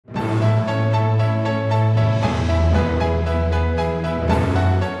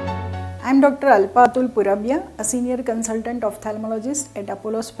I am Dr. Alpa Atul Poorabia, a senior consultant ophthalmologist at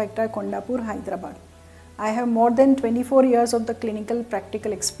Apollo Spectra Kondapur, Hyderabad. I have more than 24 years of the clinical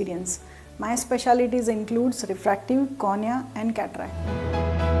practical experience. My specialties includes refractive, cornea and cataract.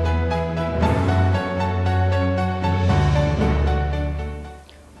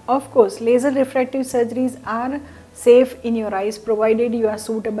 Of course, laser refractive surgeries are safe in your eyes provided you are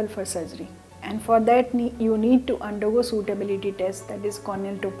suitable for surgery. And for that you need to undergo suitability test, that is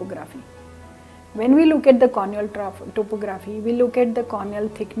corneal topography. When we look at the corneal topography, we look at the corneal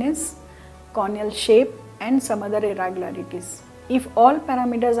thickness, corneal shape and some other irregularities. If all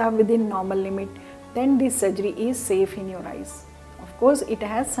parameters are within normal limit, then this surgery is safe in your eyes. Of course, it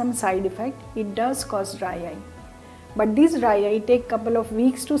has some side effect. It does cause dry eye. But this dry eye take couple of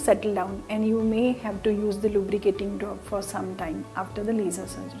weeks to settle down and you may have to use the lubricating drug for some time after the laser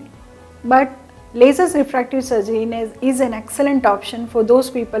surgery. But laser refractive surgery is an excellent option for those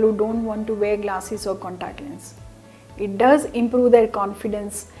people who don't want to wear glasses or contact lens. It does improve their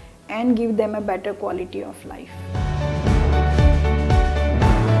confidence and give them a better quality of life.